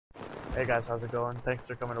Hey guys, how's it going? Thanks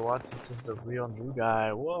for coming to watch. This is the real new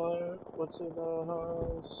guy. What? What's in the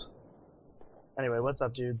house? Anyway, what's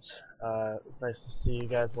up, dudes? It's nice to see you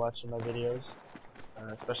guys watching my videos,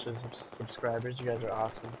 especially subscribers. You guys are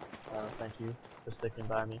awesome. Thank you for sticking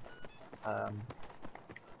by me. Um,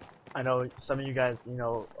 I know some of you guys,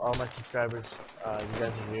 all my subscribers, you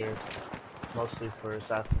guys are here mostly for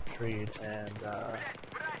Assassin's Creed, and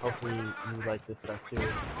hopefully you like this stuff too.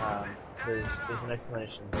 There's an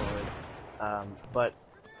explanation, don't worry. But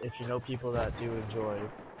if you know people that do enjoy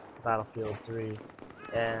Battlefield 3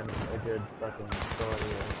 and a good fucking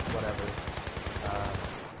story or whatever,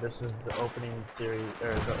 this is the opening series,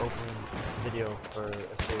 or the opening video for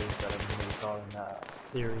a series that I'm going to be calling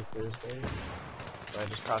Theory Thursday, where I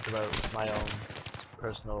just talk about my own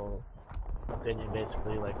personal opinion,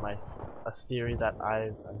 basically, like a theory that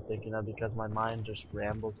I'm thinking of, because my mind just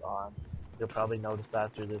rambles on. You'll probably notice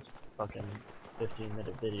that through this fucking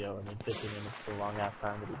 15-minute video. I mean, 15 minutes is a long ass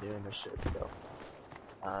time to be doing this shit. So,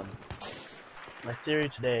 my theory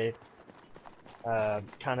today,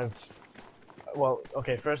 well,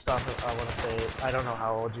 okay, first off, I want to say, I don't know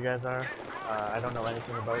how old you guys are. I don't know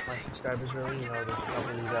anything about my subscribers, really. You know, there's a couple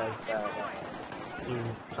of you guys that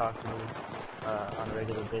do talk to me on a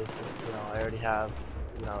regular basis. You know, I already have,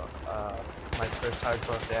 my first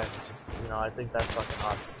hardcore fan, which is, I think that's fucking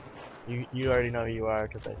awesome. You already know who you are,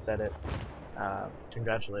 because I said it.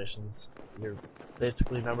 Congratulations. You're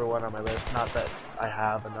basically #1 on my list. Not that I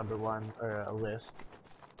have a #1 or a list.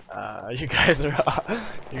 You guys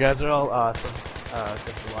are all awesome.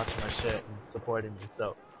 Thanks for watching my shit and supporting me.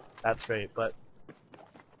 So that's great. But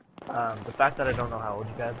the fact that I don't know how old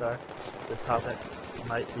you guys are, this topic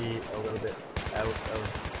might be a little bit out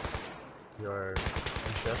of your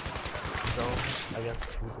interest zone, I guess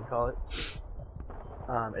you could call it.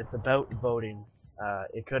 It's about voting.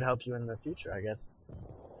 It could help you in the future, I guess.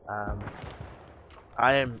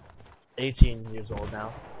 I am 18 years old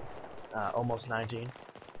now, almost 19,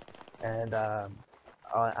 and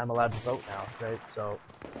I'm allowed to vote now, right? So,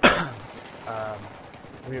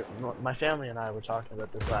 my family and I were talking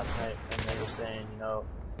about this last night, and they were saying,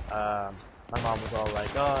 my mom was all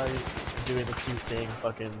like, oh, you're doing the cute thing,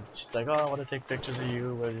 fucking, she's like, oh, I want to take pictures of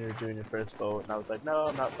you when you're doing your first vote, and I was like, no,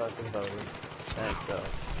 I'm not fucking voting, thanks, so.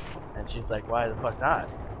 And she's like, why the fuck not?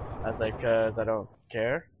 I was like, 'cause I don't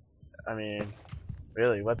care. I mean,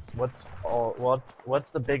 really, what's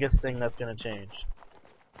the biggest thing that's gonna change?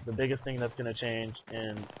 The biggest thing that's gonna change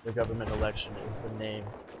in the government election is the name.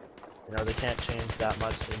 You know, they can't change that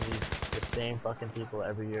much. They need the same fucking people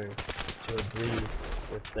every year to agree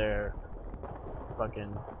with their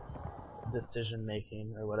fucking decision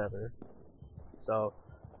making or whatever. So,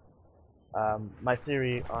 my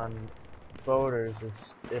theory on voters is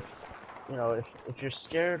if you're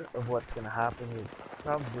scared of what's gonna happen, you're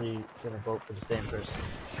probably gonna vote for the same person.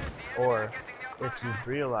 Or if you've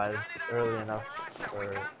realized early enough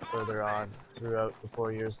or further on throughout the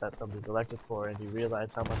 4 years that somebody's elected for, and you realize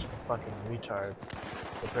how much of a fucking retard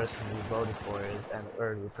the person you voted for is,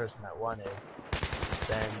 or the person that won is,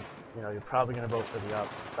 then you're probably gonna vote for the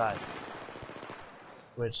opposite side,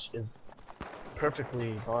 which is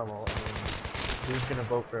perfectly normal. I mean, who's gonna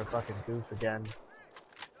vote for a fucking goof again?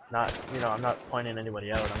 Not, I'm not pointing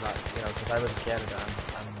anybody out. I'm not, because I live in Canada.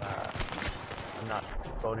 I'm not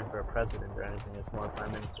voting for a president or anything. It's more a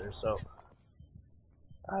prime minister. So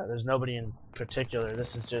there's nobody in particular.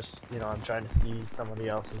 This is just, I'm trying to see somebody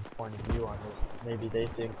else's point of view on this. Maybe they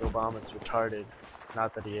think Obama's retarded.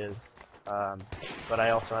 Not that he is. But I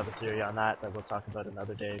also have a theory on that we'll talk about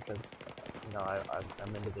another day, because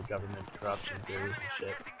I'm into the government corruption theories and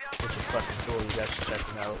shit, which is fucking cool. You guys should check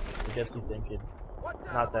them out. It gets you thinking.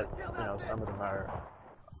 Not that, some of them are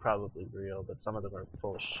probably real, but some of them are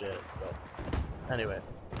full of shit. But anyway,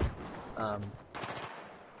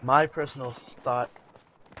 my personal thought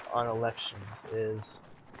on elections is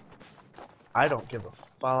I don't give a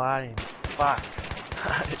flying fuck.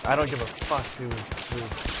 I don't give a fuck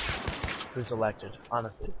who's elected,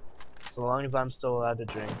 honestly. So long as I'm still allowed to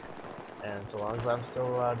drink, and so long as I'm still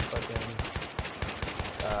allowed to fucking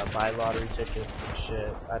buy lottery tickets and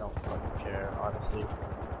shit, I don't fucking care, honestly.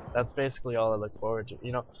 That's basically all I look forward to.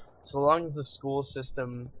 So long as the school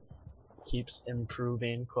system keeps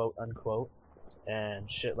improving, quote unquote, and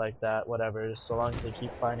shit like that, whatever, so long as they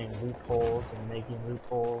keep finding loopholes and making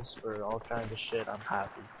loopholes for all kinds of shit, I'm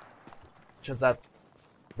happy. Because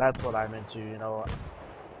that's what I'm into,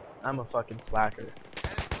 I'm a fucking slacker.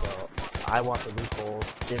 So I want the loopholes.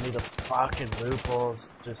 Give me the fucking loopholes.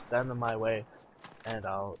 Just send them my way, and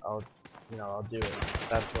I'll do it.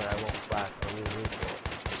 That's where I won't slack. I'll use loopholes.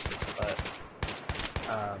 But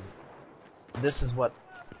this is what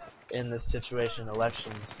in this situation,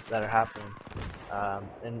 elections that are happening.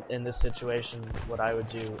 In this situation, what I would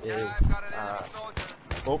do is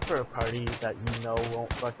vote for a party that you know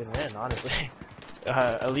won't fucking win, honestly.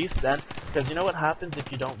 At least then, because you know what happens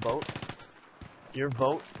if you don't vote? Your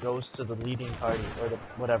vote goes to the leading party, or the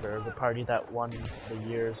whatever, the party that won the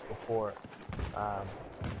years before.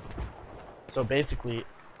 So basically,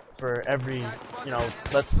 for every, you know,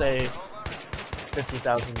 let's say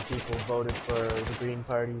 50,000 people voted for the Green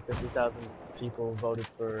Party, 50,000 people voted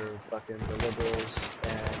for fucking the Liberals,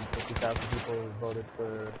 and 50,000 people voted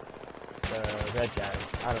for the red guys.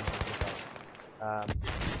 I don't know what the fuck.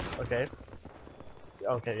 Okay.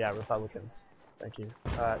 Okay, yeah, Republicans. Thank you.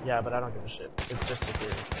 Yeah, but I don't give a shit. It's just a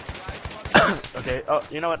theory. Okay, oh,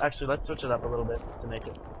 you know what? Actually, let's switch it up a little bit to make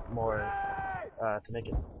it more, to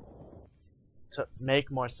make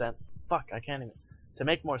more sense. Fuck, I can't even. To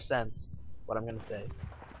make more sense, what I'm gonna say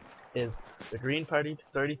is the Green Party,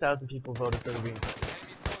 30,000 people voted for the Green Party.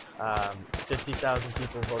 50,000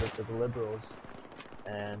 people voted for the Liberals,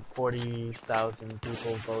 and 40,000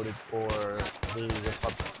 people voted for the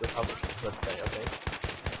Republicans, let's say, okay?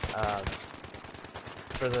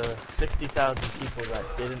 For the 60,000 people that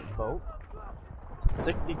didn't vote,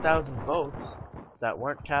 60,000 votes that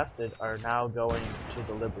weren't casted are now going to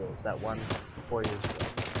the Liberals that won 4 years ago,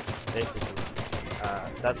 basically.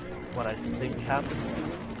 That's what I think happened.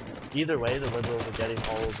 Either way, the Liberals are getting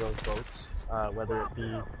all of those votes, whether it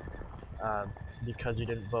be because you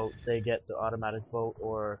didn't vote, they get the automatic vote,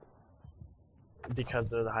 or because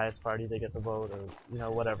they're the highest party, they get the vote, or, you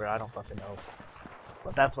know, whatever, I don't fucking know.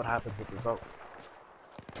 But that's what happens if you vote.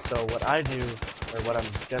 So what I do, or what I'm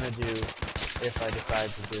gonna do, if I decide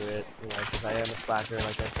to do it, you know, because I am a slacker,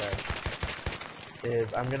 like I said,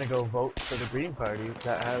 is I'm gonna go vote for the Green Party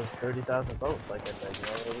that has 30,000 votes, like I said, you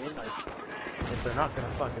know what I mean? Like, if they're not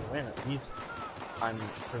gonna fucking win, at least I'm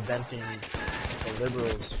preventing the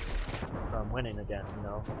Liberals from winning again, you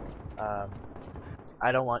know?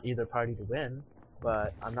 I don't want either party to win,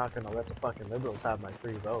 but I'm not gonna let the fucking Liberals have my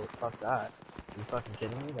free vote. Fuck that. Are you fucking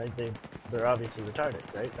kidding me? Like, they're obviously retarded,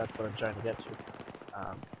 right? That's what I'm trying to get to.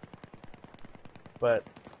 But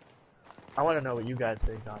I want to know what you guys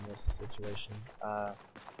think on this situation.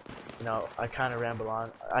 You know, I kind of ramble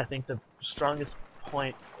on. I think the strongest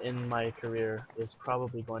point in my career is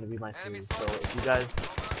probably going to be my series. So if you guys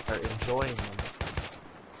are enjoying them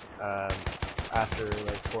after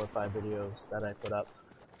like 4 or 5 videos that I put up,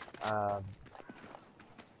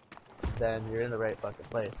 then you're in the right fucking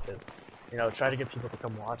place. Cause, you know, try to get people to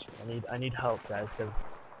come watch me. I need help, guys. Cause,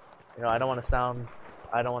 you know, I don't want to sound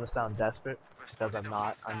desperate, because I'm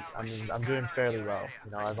not. I'm doing fairly well.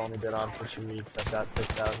 You know, I've only been on for 2 weeks. I've got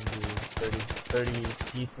 6,000 views, 30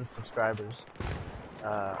 decent subscribers.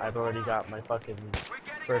 I've already got my fucking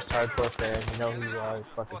first hardcore fan. You know who you are. It's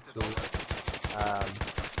fucking sweet.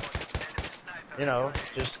 You know,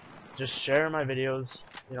 just share my videos.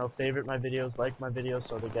 You know, favorite my videos, like my videos,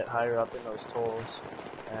 so they get higher up in those tolls.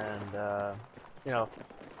 And you know,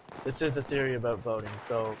 this is a theory about voting.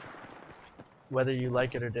 So whether you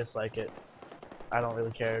like it or dislike it, I don't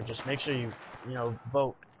really care. Just make sure you know,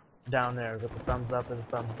 vote down there with the thumbs up and the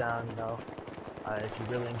thumbs down, you know. If you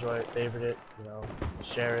really enjoy it, favorite it, you know,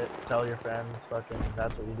 share it, tell your friends, fucking,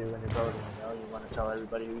 that's what you do when you're voting, you know. You want to tell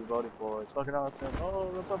everybody who you're voting for. It's fucking awesome. Oh,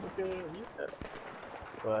 Republican, yeah.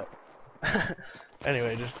 But,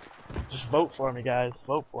 anyway, just vote for me, guys.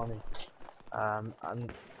 Vote for me. I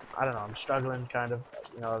don't know, I'm struggling, kind of.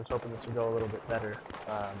 You know, I was hoping this would go a little bit better.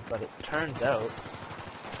 But it turns out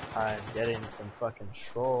I'm getting some fucking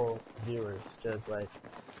troll viewers. Just like,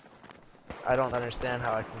 I don't understand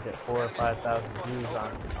how I can get 4,000 or 5,000 views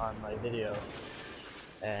on my video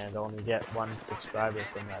and only get 1 subscriber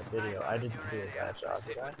from that video. I didn't do a bad job,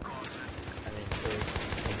 did I? I mean, it was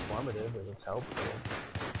informative, it was helpful,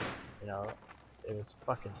 you know, it was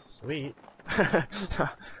fucking sweet.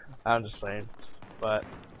 I'm just playing, but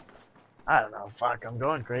I don't know, fuck, I'm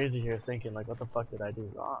going crazy here thinking, like, what the fuck did I do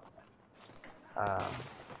wrong?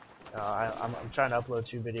 I'm trying to upload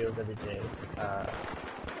 2 videos every day,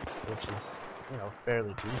 which is, you know,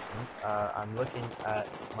 fairly decent. I'm looking at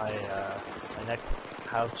my my next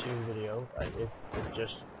how-to video. It's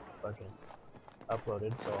just fucking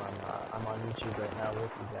uploaded, so I'm on YouTube right now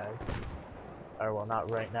with you guys. Or well, not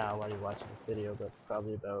right now while you're watching this video, but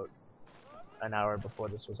probably about an hour before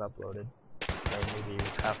this was uploaded, or maybe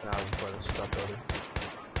half an hour before this was uploaded.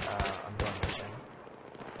 I'm going to my channel,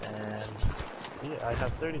 and yeah, I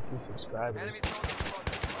have 32 subscribers, and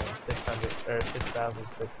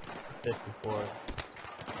 6,654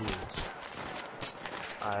 views.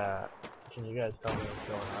 Can you guys tell me what's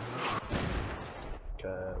going on here?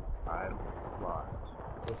 Because I'm lost.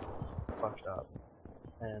 This is fucked up.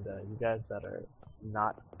 And you guys that are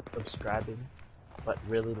not subscribing but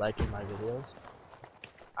really liking my videos,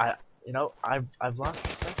 I've lost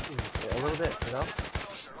respect to you a little bit, you know?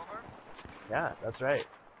 Yeah, that's right.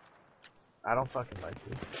 I don't fucking like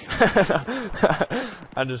you.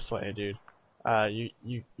 I'm just playing, dude.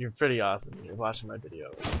 You're pretty awesome. You're watching my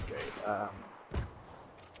video. It's great.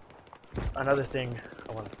 Another thing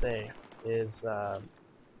I want to say is,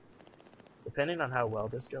 depending on how well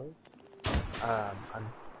this goes,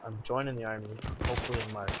 I'm joining the army hopefully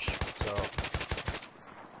in March. So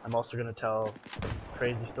I'm also gonna tell some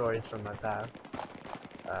crazy stories from my past.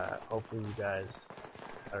 Hopefully you guys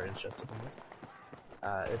are interested in it.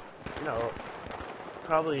 It's,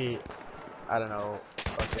 probably, I don't know,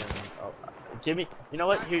 fucking, give me, you know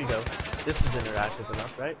what, here you go. This is interactive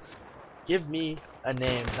enough, right? Give me a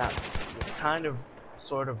name that kind of,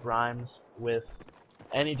 sort of rhymes with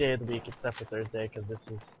any day of the week except for Thursday, because this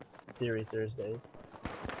is Theory Thursdays.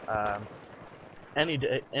 Any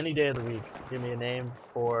day of the week, give me a name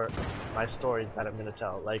for my stories that I'm gonna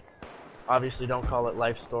tell. Like, obviously don't call it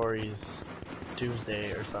Life Stories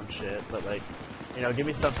Tuesday or some shit, but like, give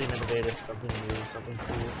me something innovative, something new, something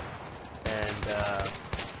cool,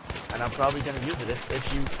 and I'm probably gonna use it.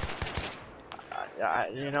 If you,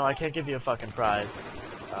 I can't give you a fucking prize.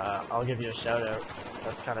 I'll give you a shout out.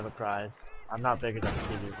 That's kind of a prize. I'm not big enough to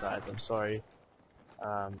give you a prize. I'm sorry.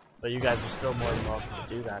 But you guys are still more than welcome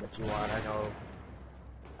to do that if you want.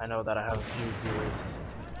 I know that I have a few viewers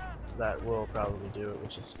that will probably do it,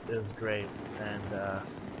 which is great.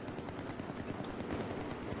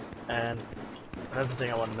 And another thing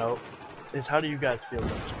I want to note is, how do you guys feel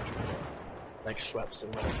about like Schweppes or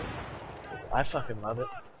whatever? I fucking love it,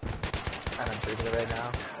 and I'm drinking it right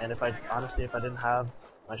now. And if I didn't have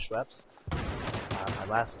my Schweppes, my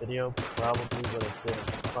last video probably would have been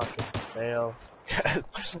a fucking fail.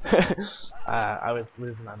 I was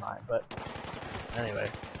losing my mind, but anyway,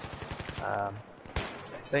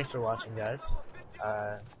 thanks for watching, guys.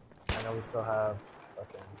 I know we still have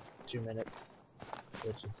fucking 2 minutes,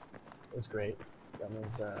 which is great. That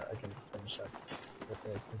means I can finish up with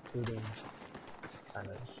the concluding kind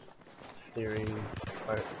of theory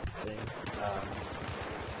part thing.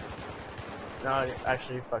 No,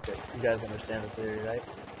 actually, fuck it. You guys understand the theory, right?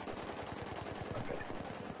 Okay.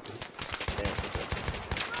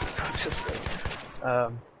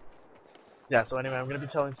 Yeah, so anyway, I'm gonna be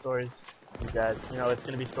telling stories. You guys, it's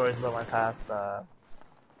gonna be stories about my past. I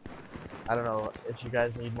don't know, if you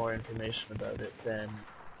guys need more information about it, then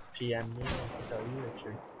PM me, I'll tell you if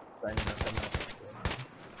you're signing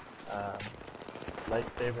up. Like,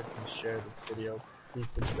 favorite, and share this video. Please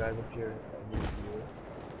subscribe if you're a new viewer.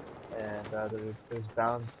 And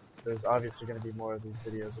there's obviously going to be more of these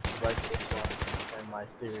videos. If you like this one and my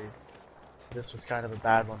theory, this was kind of a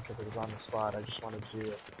bad one because it was on the spot. I just wanted to do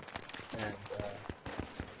it, and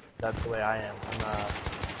that's the way I am. I'm a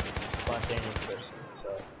spontaneous person, so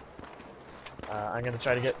I'm going to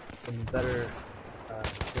try to get some better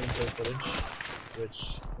gameplay footage, which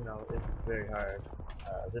is very hard.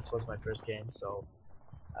 This was my first game, so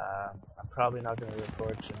I'm probably not going to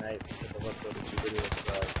record tonight because I've uploaded 2 videos,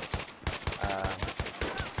 but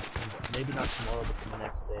maybe not tomorrow, but the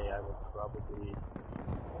next day I will probably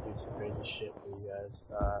do some crazy shit for you guys.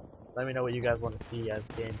 Let me know what you guys want to see as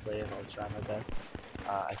gameplay, and I'll try my best.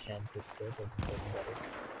 I can fix it, I can do better.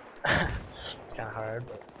 It's kind of hard,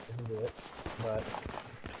 but I can do it. But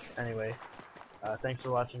anyway, thanks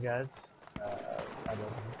for watching, guys. I love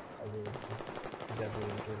you. I really do. You guys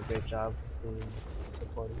really did a great job being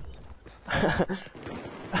supporters.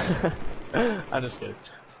 I'm just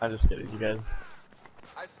kidding. You guys,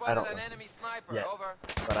 I don't know. Yeah,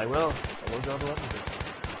 but I will go to London.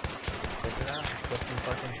 Check it out. Get some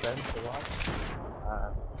fucking friends to watch.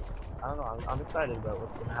 I don't know. I'm excited about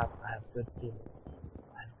what's gonna happen. I have good feelings.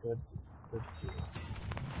 I have good feelings.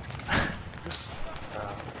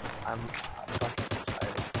 I'm fucking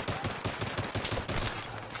excited.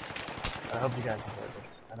 I hope you guys enjoyed this.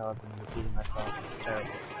 I know I've been repeating myself. It's terrible.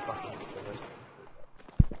 It's fucking the worst thing.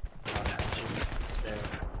 I don't have to spare.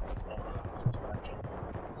 This is what I can.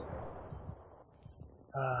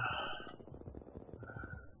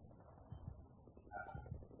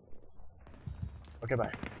 Okay,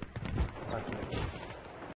 bye. Talk to you later.